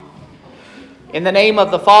In the name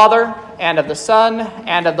of the Father, and of the Son,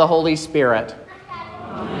 and of the Holy Spirit.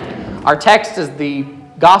 Amen. Our text is the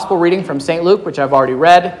Gospel reading from St. Luke, which I've already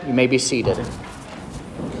read. You may be seated.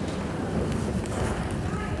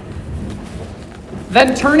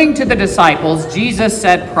 Then turning to the disciples, Jesus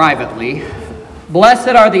said privately,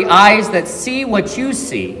 "Blessed are the eyes that see what you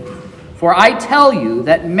see. For I tell you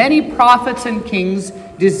that many prophets and kings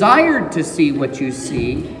desired to see what you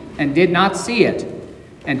see and did not see it,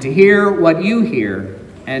 and to hear what you hear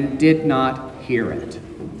and did not hear it."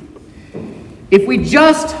 If we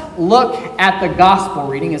just look at the gospel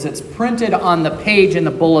reading as it's printed on the page in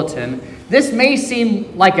the bulletin, this may seem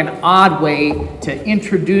like an odd way to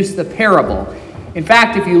introduce the parable. In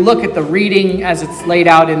fact, if you look at the reading as it's laid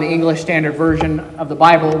out in the English Standard Version of the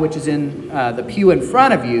Bible, which is in the pew in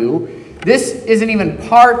front of you, this isn't even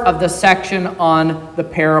part of the section on the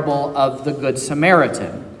parable of the Good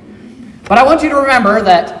Samaritan. But I want you to remember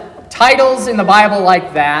that titles in the Bible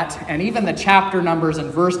like that, and even the chapter numbers and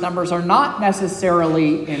verse numbers, are not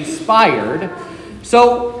necessarily inspired.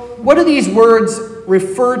 So what do these words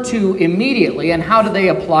refer to immediately, and how do they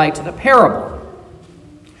apply to the parable?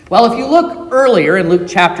 Well, if you look earlier in Luke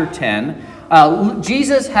chapter 10,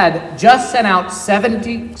 Jesus had just sent out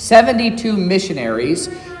 72 missionaries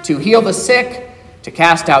to heal the sick, to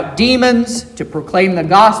cast out demons, to proclaim the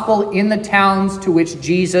gospel in the towns to which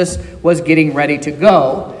Jesus was getting ready to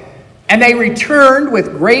go. And they returned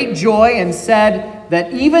with great joy and said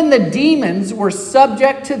that even the demons were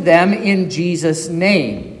subject to them in Jesus'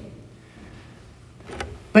 name.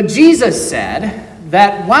 But Jesus said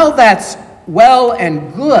that while that's well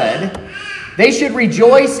and good, they should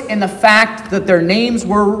rejoice in the fact that their names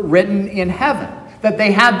were written in heaven, that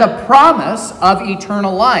they had the promise of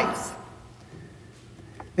eternal life.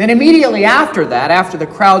 Then immediately after that, after the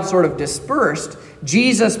crowd sort of dispersed,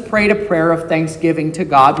 Jesus prayed a prayer of thanksgiving to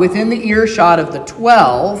God within the earshot of the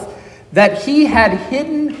 12, that he had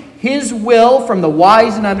hidden his will from the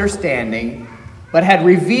wise and understanding, but had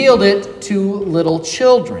revealed it to little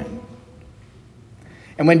children.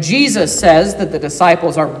 And when Jesus says that the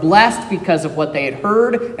disciples are blessed because of what they had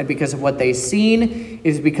heard and because of what they'd seen, it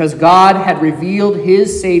is because God had revealed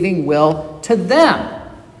his saving will to them.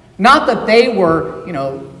 Not that they were,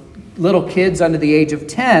 little kids under the age of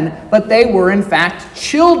 10, but they were in fact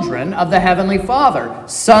children of the Heavenly Father,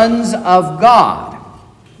 sons of God.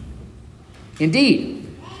 Indeed,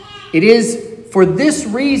 it is for this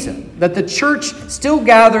reason that the church still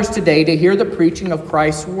gathers today to hear the preaching of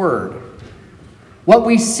Christ's word. What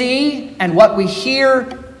we see and what we hear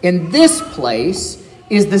in this place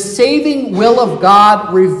is the saving will of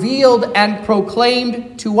God revealed and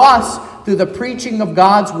proclaimed to us through the preaching of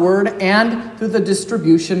God's word and through the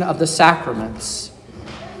distribution of the sacraments.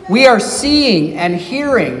 We are seeing and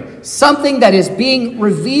hearing something that is being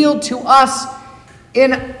revealed to us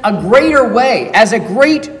in a greater way, as a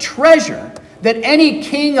great treasure that any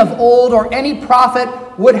king of old or any prophet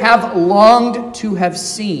would have longed to have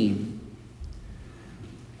seen.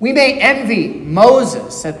 We may envy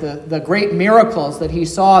Moses at the great miracles that he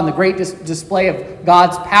saw and the great display of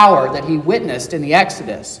God's power that he witnessed in the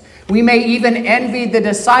Exodus. We may even envy the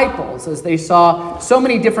disciples as they saw so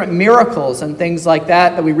many different miracles and things like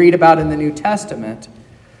that we read about in the New Testament.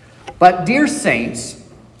 But dear saints,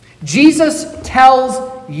 Jesus tells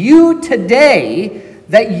you today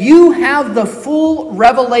that you have the full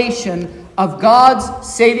revelation of God's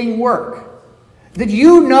saving work. That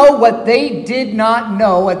you know what they did not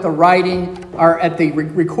know at the writing or at the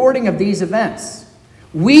recording of these events.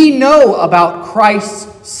 We know about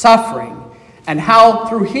Christ's suffering and how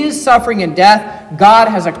through his suffering and death, God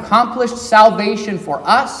has accomplished salvation for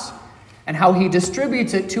us and how he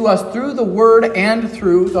distributes it to us through the word and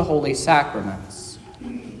through the holy sacraments.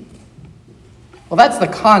 Well, that's the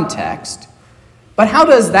context. But how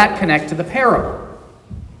does that connect to the parable?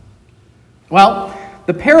 Well,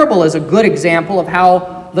 the parable is a good example of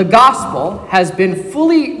how the gospel has been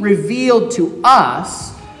fully revealed to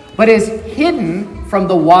us, but is hidden from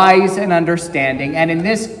the wise and understanding, and in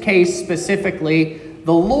this case specifically,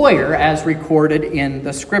 the lawyer, as recorded in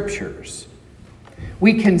the scriptures.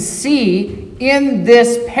 We can see in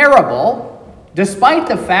this parable, despite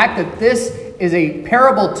the fact that this is a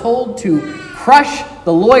parable told to crush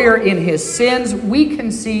the lawyer in his sins, we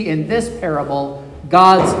can see in this parable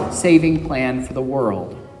God's saving plan for the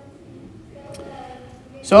world.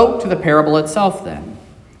 So, to the parable itself then.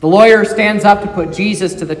 The lawyer stands up to put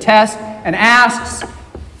Jesus to the test and asks,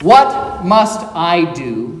 "What must I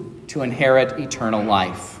do to inherit eternal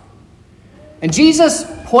life?" And Jesus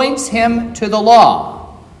points him to the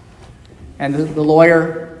law. And the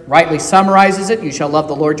lawyer rightly summarizes it. You shall love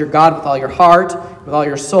the Lord your God with all your heart with all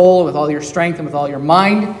your soul, with all your strength, and with all your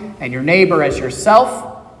mind, and your neighbor as yourself.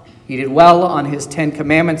 He did well on his 10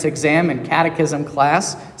 Commandments exam in catechism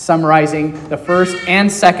class, summarizing the first and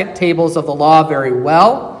second tables of the law very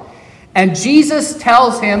well. And Jesus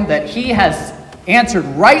tells him that he has answered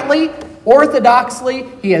rightly,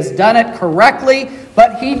 orthodoxly, he has done it correctly,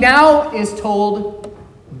 but he now is told,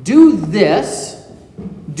 do this,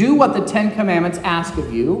 do what the 10 Commandments ask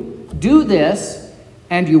of you, do this,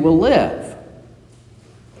 and you will live.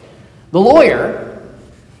 The lawyer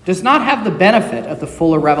does not have the benefit of the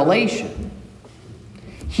fuller revelation.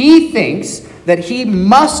 He thinks that he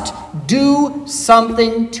must do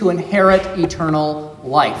something to inherit eternal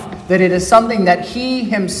life, that it is something that he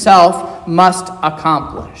himself must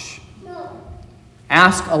accomplish.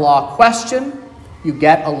 Ask a law question, you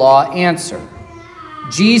get a law answer.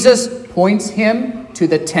 Jesus points him to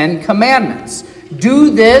the 10 Commandments. Do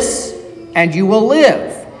this, and you will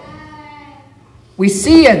live. We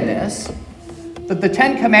see in this that the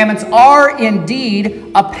 10 Commandments are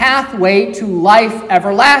indeed a pathway to life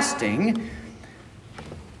everlasting,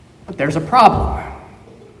 but there's a problem.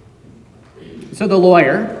 So the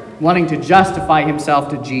lawyer, wanting to justify himself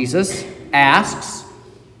to Jesus, asks,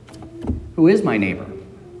 who is my neighbor?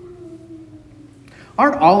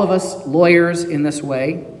 Aren't all of us lawyers in this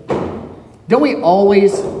way? Don't we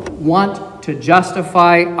always want to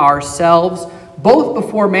justify ourselves, both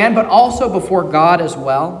before man, but also before God as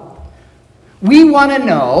well? We want to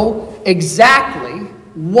know exactly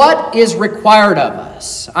what is required of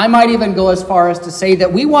us. I might even go as far as to say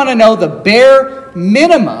that we want to know the bare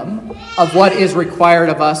minimum of what is required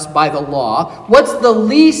of us by the law. What's the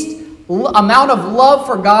least amount of love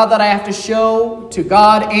for God that I have to show to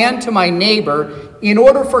God and to my neighbor in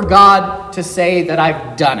order for God to say that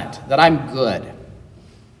I've done it, that I'm good?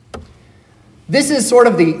 This is sort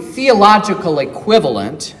of the theological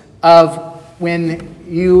equivalent of when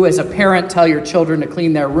you as a parent tell your children to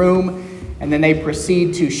clean their room, and then they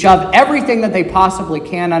proceed to shove everything that they possibly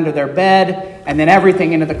can under their bed, and then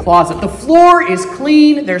everything into the closet. The floor is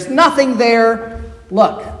clean, there's nothing there.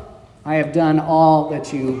 Look, I have done all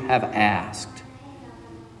that you have asked.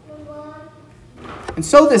 And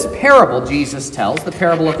so this parable Jesus tells, the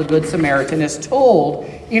parable of the Good Samaritan, is told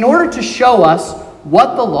in order to show us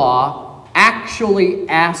what the law actually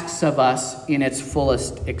asks of us in its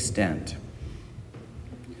fullest extent.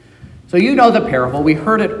 So you know the parable, we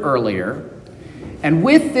heard it earlier. And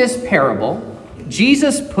with this parable,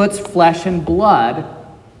 Jesus puts flesh and blood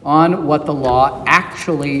on what the law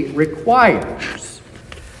actually requires.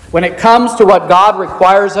 When it comes to what God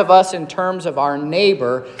requires of us in terms of our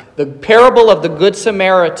neighbor, the parable of the Good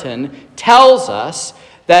Samaritan tells us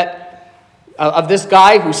that of this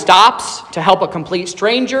guy who stops to help a complete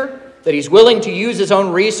stranger, that he's willing to use his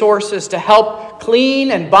own resources to help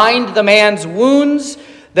clean and bind the man's wounds,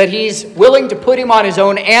 that he's willing to put him on his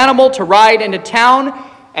own animal to ride into town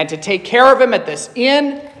and to take care of him at this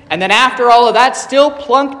inn, and then after all of that, still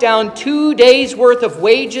plunk down 2 days' worth of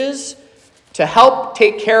wages to help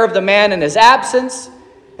take care of the man in his absence.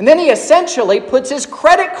 And then he essentially puts his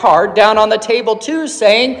credit card down on the table too,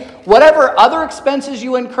 saying, whatever other expenses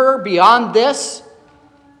you incur beyond this,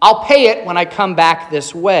 I'll pay it when I come back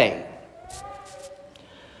this way.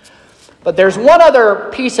 But there's one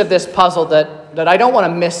other piece of this puzzle that I don't want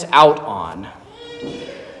to miss out on.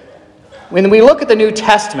 When we look at the New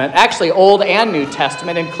Testament, actually Old and New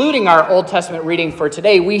Testament, including our Old Testament reading for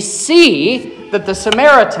today, we see that the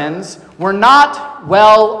Samaritans were not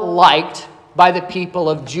well liked by the people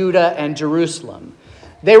of Judah and Jerusalem.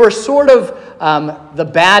 They were sort of the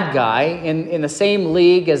bad guy in the same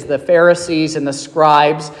league as the Pharisees and the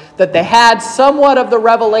scribes, that they had somewhat of the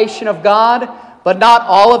revelation of God, but not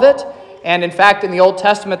all of it. And in fact, in the Old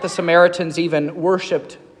Testament, the Samaritans even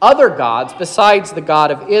worshipped other gods besides the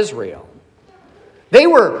God of Israel. They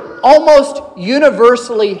were almost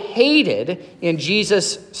universally hated in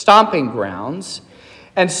Jesus' stomping grounds.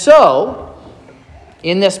 And so,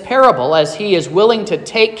 in this parable, as he is willing to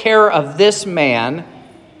take care of this man,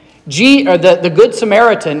 the Good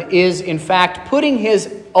Samaritan is in fact putting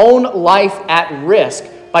his own life at risk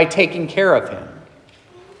by taking care of him.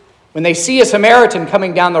 When they see a Samaritan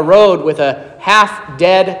coming down the road with a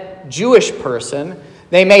half-dead Jewish person,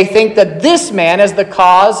 they may think that this man is the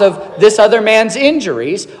cause of this other man's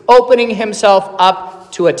injuries, opening himself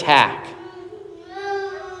up to attack.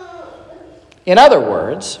 In other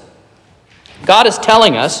words, God is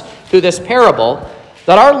telling us through this parable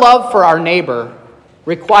that our love for our neighbor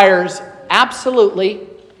requires absolutely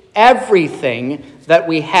everything that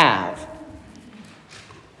we have.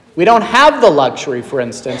 We don't have the luxury, for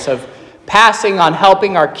instance, of passing on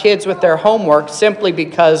helping our kids with their homework simply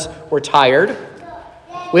because we're tired,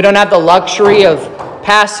 We don't have the luxury of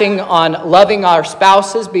passing on loving our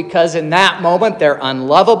spouses because in that moment they're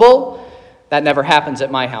unlovable. That never happens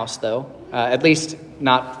at my house, though. At least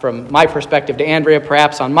not from my perspective to Andrea,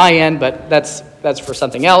 perhaps on my end, but that's for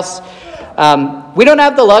something else. We don't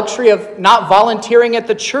have the luxury of not volunteering at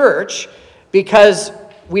the church because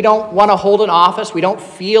we don't want to hold an office. We don't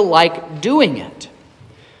feel like doing it.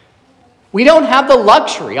 We don't have the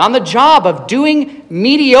luxury on the job of doing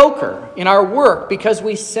mediocre in our work because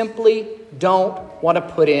we simply don't want to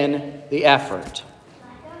put in the effort.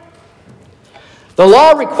 The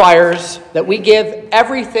law requires that we give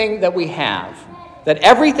everything that we have, that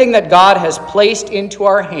everything that God has placed into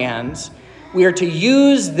our hands, we are to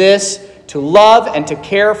use this to love and to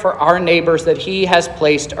care for our neighbors that He has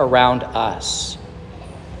placed around us.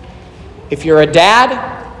 If you're a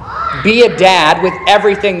dad, be a dad with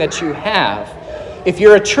everything that you have. If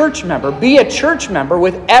you're a church member, be a church member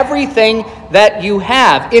with everything that you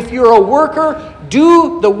have. If you're a worker,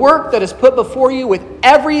 do the work that is put before you with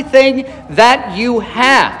everything that you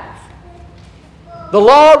have. The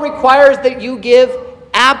law requires that you give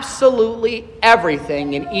absolutely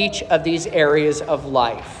everything in each of these areas of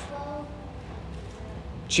life.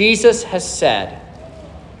 Jesus has said,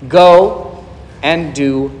 "Go and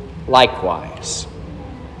do likewise."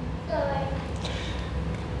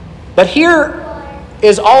 But here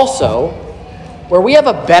is also where we have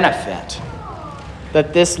a benefit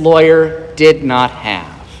that this lawyer did not have.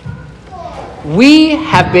 We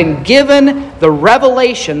have been given the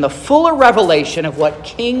revelation, the fuller revelation of what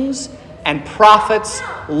kings and prophets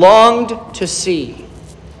longed to see.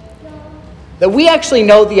 That we actually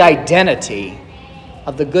know the identity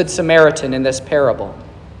of the Good Samaritan in this parable.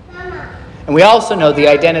 And we also know the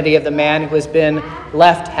identity of the man who has been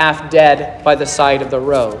left half dead by the side of the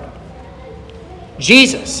road.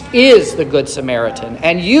 Jesus is the Good Samaritan,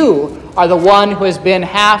 and you are the one who has been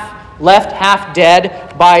left half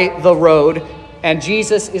dead by the road, and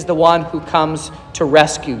Jesus is the one who comes to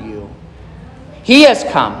rescue you. He has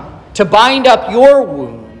come to bind up your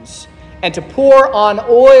wounds and to pour on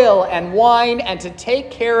oil and wine and to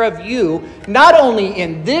take care of you, not only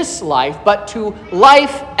in this life, but to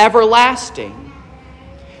life everlasting.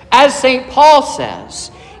 As St. Paul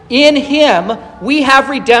says, in Him we have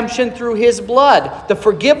redemption through His blood, the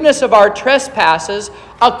forgiveness of our trespasses,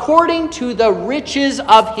 according to the riches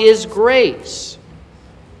of His grace.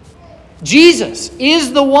 Jesus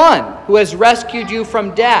is the one who has rescued you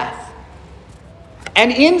from death.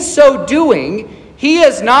 And in so doing, He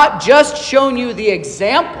has not just shown you the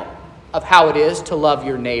example of how it is to love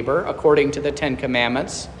your neighbor according to the Ten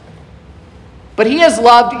Commandments, but He has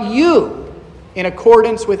loved you in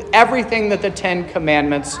accordance with everything that the Ten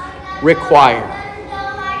Commandments require.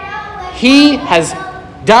 He has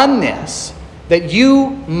done this that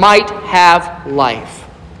you might have life.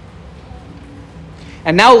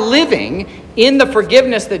 And now, living in the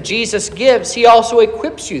forgiveness that Jesus gives, He also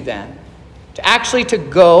equips you then to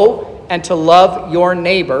go and to love your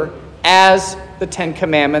neighbor as the Ten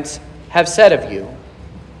Commandments have said of you.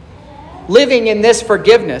 Living in this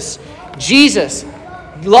forgiveness, Jesus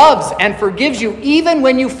loves and forgives you even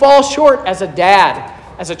when you fall short as a dad,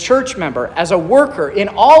 as a church member, as a worker, in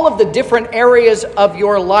all of the different areas of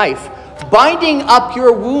your life, binding up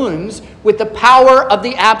your wounds with the power of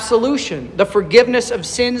the absolution, the forgiveness of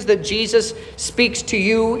sins that Jesus speaks to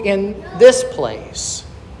you in this place.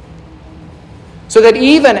 So that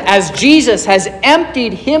even as Jesus has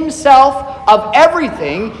emptied Himself of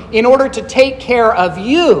everything in order to take care of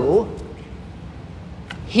you,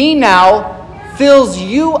 He now fills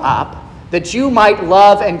you up that you might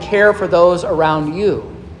love and care for those around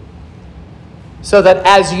you. So that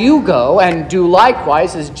as you go and do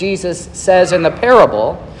likewise, as Jesus says in the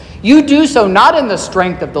parable, you do so not in the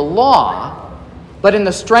strength of the law, but in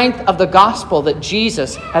the strength of the gospel that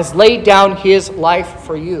Jesus has laid down His life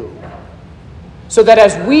for you. So that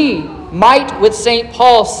as we might with St.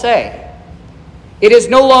 Paul say, it is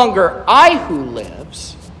no longer I who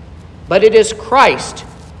lives, but it is Christ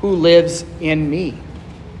who lives in me.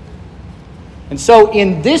 And so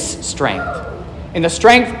in this strength, in the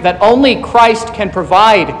strength that only Christ can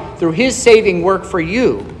provide through His saving work for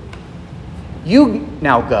you, you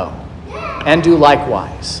now go and do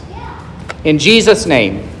likewise. In Jesus'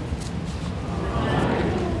 name.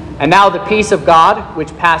 And now the peace of God,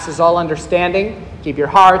 which passes all understanding, keep your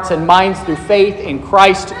hearts and minds through faith in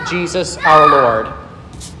Christ Jesus our Lord.